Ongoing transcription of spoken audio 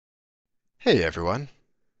Hey everyone!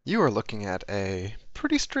 You are looking at a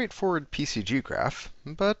pretty straightforward PCG graph,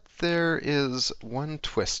 but there is one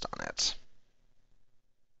twist on it.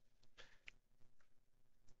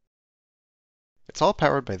 It's all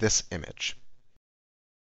powered by this image.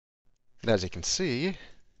 And as you can see,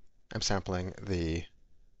 I'm sampling the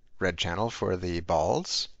red channel for the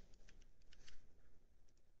balls,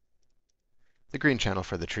 the green channel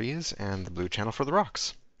for the trees, and the blue channel for the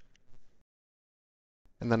rocks.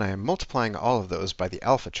 And then I am multiplying all of those by the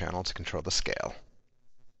alpha channel to control the scale.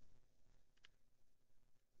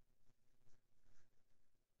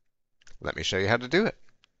 Let me show you how to do it.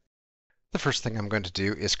 The first thing I'm going to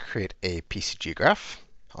do is create a PCG graph.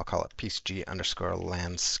 I'll call it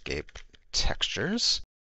PCG_landscape textures.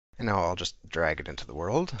 And now I'll just drag it into the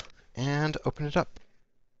world and open it up.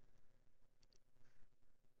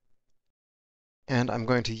 And I'm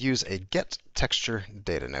going to use a get texture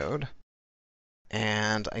data node.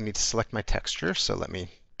 And I need to select my texture, so let me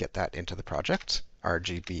get that into the project.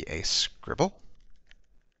 RGBA scribble.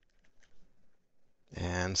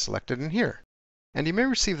 And select it in here. And you may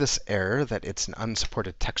receive this error that it's an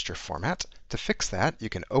unsupported texture format. To fix that, you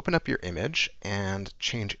can open up your image and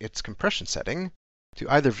change its compression setting to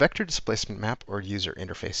either vector displacement map or user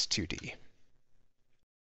interface 2D.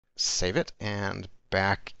 Save it, and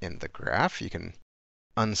back in the graph, you can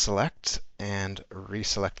unselect and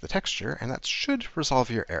reselect the texture, and that should resolve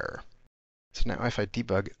your error. So now if I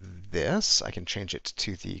debug this, I can change it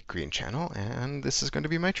to the green channel, and this is going to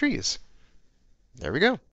be my trees. There we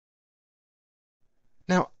go.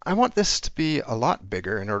 Now, I want this to be a lot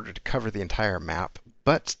bigger in order to cover the entire map,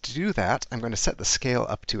 but to do that, I'm going to set the scale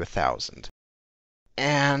up to 1,000.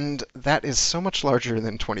 And that is so much larger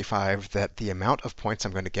than 25 that the amount of points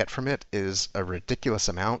I'm going to get from it is a ridiculous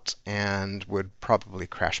amount and would probably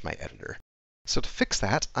crash my editor. So to fix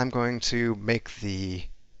that, I'm going to make the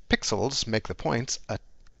pixels, make the points, a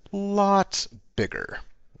lot bigger.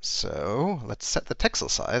 So let's set the pixel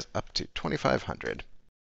size up to 2500.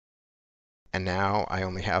 And now I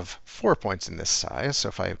only have 4 points in this size, so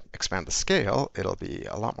if I expand the scale, it'll be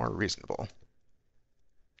a lot more reasonable.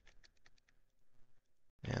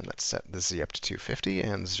 And let's set the Z up to 250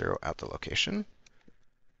 and 0 out the location,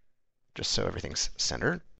 just so everything's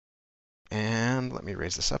centered. And let me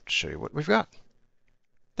raise this up to show you what we've got.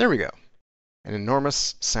 There we go. An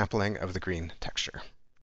enormous sampling of the green texture.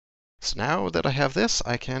 So now that I have this,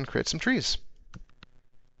 I can create some trees.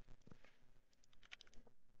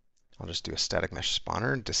 I'll just do a static mesh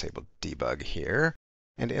spawner, disable debug here.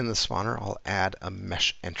 And in the spawner, I'll add a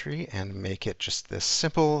mesh entry and make it just this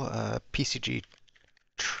simple PCG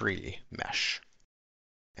tree mesh.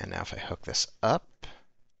 And now if I hook this up,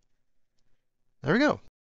 there we go.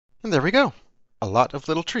 And there we go. A lot of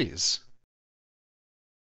little trees.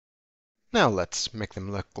 Now let's make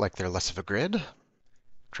them look like they're less of a grid.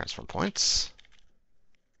 Transform points.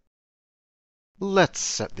 Let's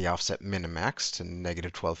set the offset min and max to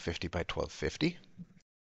 -1250 by 1250.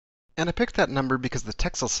 And I picked that number because the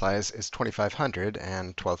texel size is 2500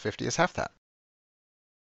 and 1250 is half that.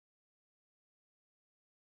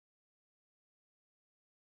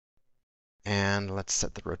 And let's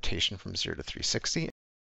set the rotation from 0 to 360.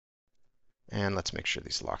 And let's make sure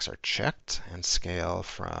these locks are checked and scale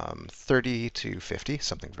from 30 to 50,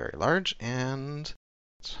 something very large. And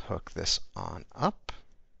let's hook this on up.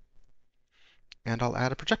 And I'll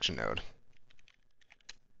add a projection node.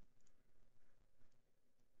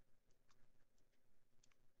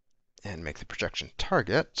 And make the projection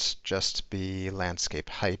target just be landscape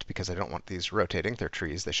height, because I don't want these rotating. They're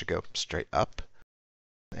trees. They should go straight up.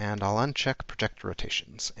 And I'll uncheck project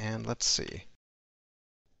rotations. And let's see.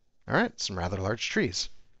 All right, some rather large trees.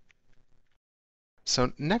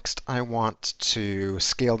 So next I want to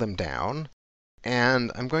scale them down.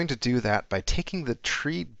 And I'm going to do that by taking the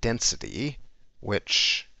tree density,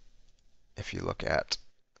 which, if you look at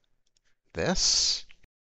this,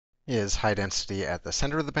 is high density at the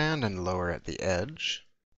center of the band and lower at the edge.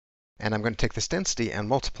 And I'm going to take this density and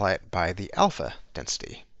multiply it by the alpha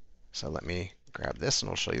density. So let me grab this and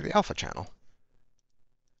I'll show you the alpha channel.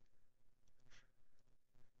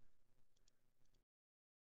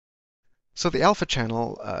 So the alpha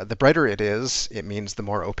channel, the brighter it is, it means the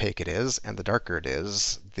more opaque it is, and the darker it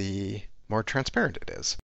is, the more transparent it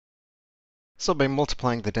is. So by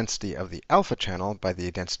multiplying the density of the alpha channel by the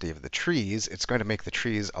density of the trees, it's going to make the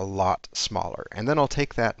trees a lot smaller. And then I'll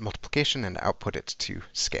take that multiplication and output it to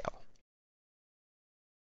scale.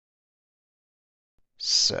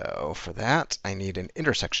 So for that, I need an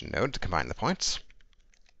intersection node to combine the points.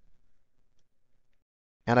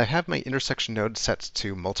 And I have my intersection node set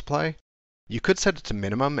to multiply. You could set it to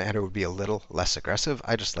minimum and it would be a little less aggressive.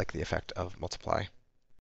 I just like the effect of multiply.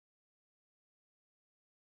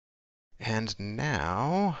 And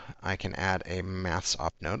now I can add a maths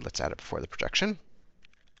op node. Let's add it before the projection.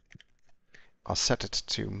 I'll set it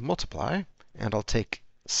to multiply, and I'll take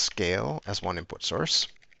scale as one input source,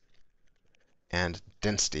 and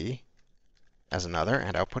density as another,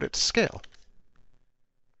 and output it to scale.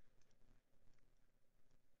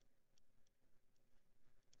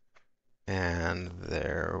 And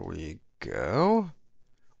there we go.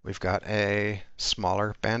 We've got a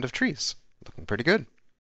smaller band of trees. Looking pretty good.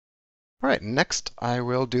 All right, next I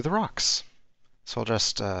will do the rocks. So I'll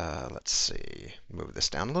just, let's see, move this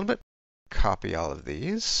down a little bit, copy all of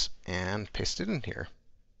these, and paste it in here.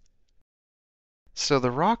 So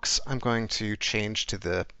the rocks I'm going to change to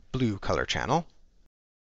the blue color channel,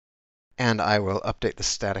 and I will update the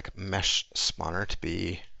static mesh spawner to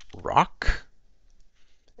be rock.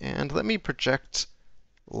 And let me project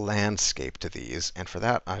landscape to these, and for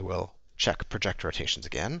that I will check project rotations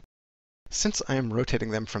again. Since I am rotating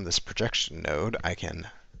them from this projection node, I can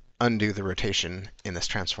undo the rotation in this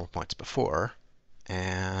transform points before,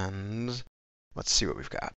 and let's see what we've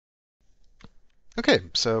got. Okay,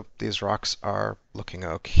 so these rocks are looking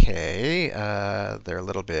okay. They're a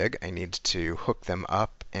little big. I need to hook them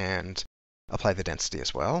up and apply the density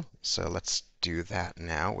as well. So let's do that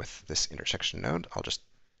now with this intersection node. I'll just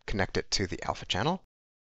connect it to the alpha channel,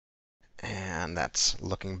 and that's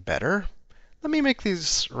looking better. Let me make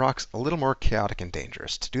these rocks a little more chaotic and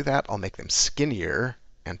dangerous. To do that, I'll make them skinnier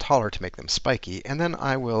and taller to make them spiky, and then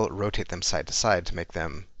I will rotate them side to side to make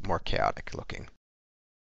them more chaotic looking.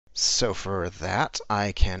 So for that,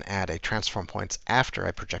 I can add a transform points after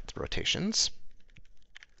I project the rotations.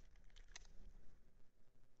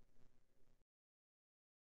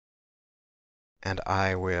 And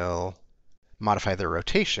I will modify the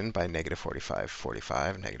rotation by negative 45,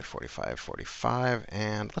 45, negative 45, 45,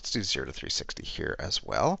 and let's do 0 to 360 here as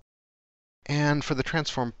well. And for the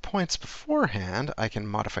transform points beforehand, I can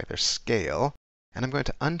modify their scale. And I'm going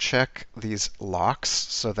to uncheck these locks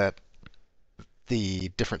so that the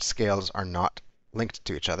different scales are not linked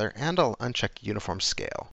to each other, and I'll uncheck uniform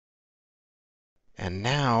scale. And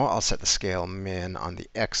now I'll set the scale min on the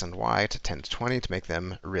x and y to 10 to 20 to make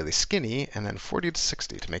them really skinny, and then 40 to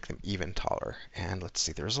 60 to make them even taller. And let's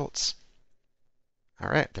see the results. All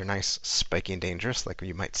right, they're nice, spiky, and dangerous, like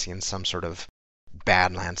you might see in some sort of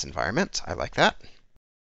Badlands environment. I like that.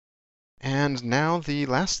 And now the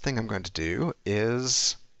last thing I'm going to do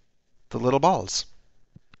is the little balls.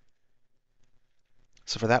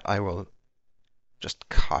 So for that, I will just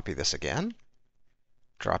copy this again,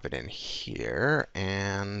 drop it in here,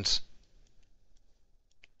 and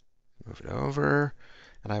move it over.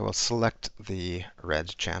 And I will select the red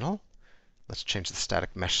channel. Let's change the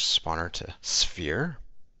static mesh spawner to sphere.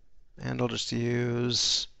 And I'll just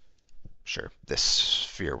use, sure, this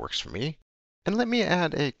sphere works for me. And let me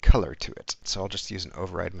add a color to it. So I'll just use an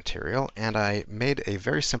override material. And I made a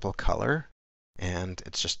very simple color, and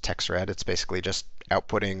it's just text red. It's basically just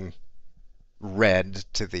outputting red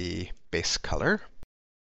to the base color.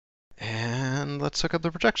 And let's hook up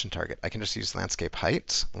the projection target. I can just use landscape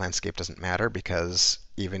height. Landscape doesn't matter because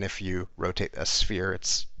even if you rotate a sphere,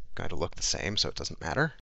 it's going to look the same, so it doesn't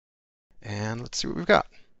matter. And let's see what we've got.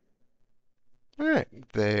 All right,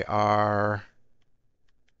 they are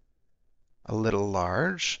a little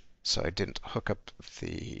large, so I didn't hook up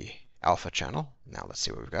the alpha channel. Now let's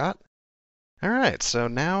see what we've got. All right, so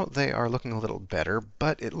now they are looking a little better,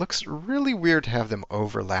 but it looks really weird to have them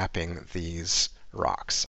overlapping these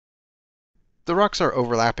rocks. The rocks are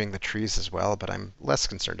overlapping the trees as well, but I'm less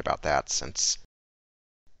concerned about that since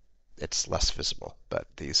it's less visible. But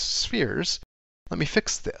these spheres, let me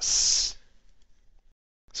fix this.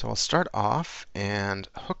 So I'll start off and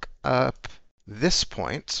hook up this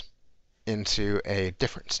point into a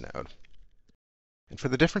difference node. And for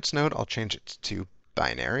the difference node, I'll change it to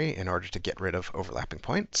binary in order to get rid of overlapping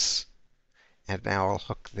points. And now I'll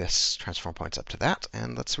hook this transform points up to that,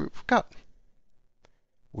 and let's see what we've got.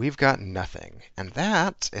 We've got nothing, and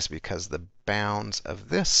that is because the bounds of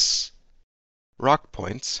this rock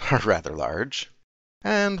points are rather large,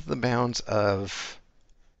 and the bounds of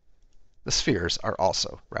the spheres are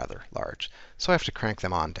also rather large. So I have to crank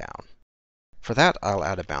them on down. For that, I'll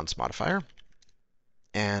add a bounds modifier,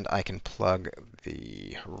 and I can plug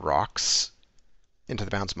the rocks into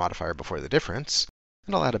the bounds modifier before the difference,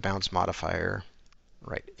 and I'll add a bounds modifier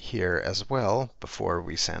right here as well before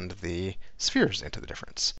we send the spheres into the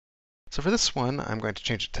difference. So for this one, I'm going to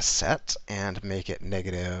change it to set and make it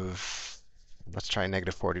negative, let's try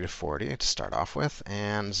negative 40 to 40 to start off with,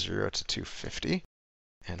 and 0 to 250.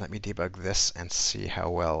 And let me debug this and see how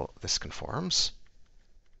well this conforms.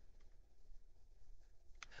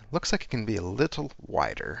 Looks like it can be a little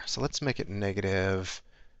wider. So let's make it negative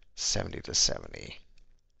 70 to 70.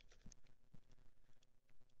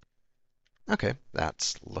 Okay,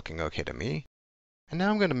 that's looking okay to me. And now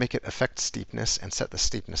I'm going to make it affect steepness and set the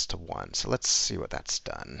steepness to 1. So let's see what that's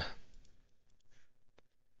done.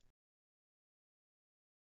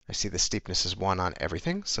 I see the steepness is 1 on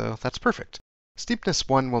everything, so that's perfect. Steepness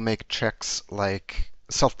 1 will make checks like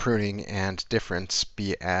self-pruning and difference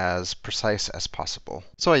be as precise as possible.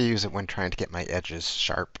 So I use it when trying to get my edges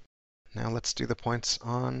sharp. Now let's do the points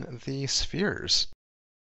on the spheres.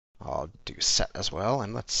 I'll do set as well,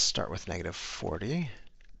 and let's start with negative 40.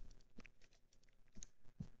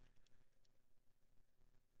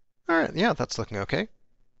 All right, yeah, that's looking okay.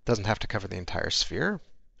 Doesn't have to cover the entire sphere.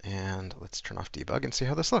 And let's turn off debug and see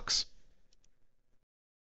how this looks.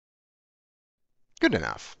 Good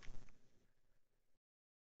enough.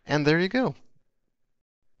 And there you go.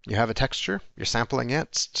 You have a texture, you're sampling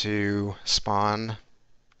it to spawn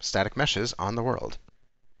static meshes on the world.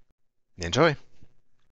 Enjoy!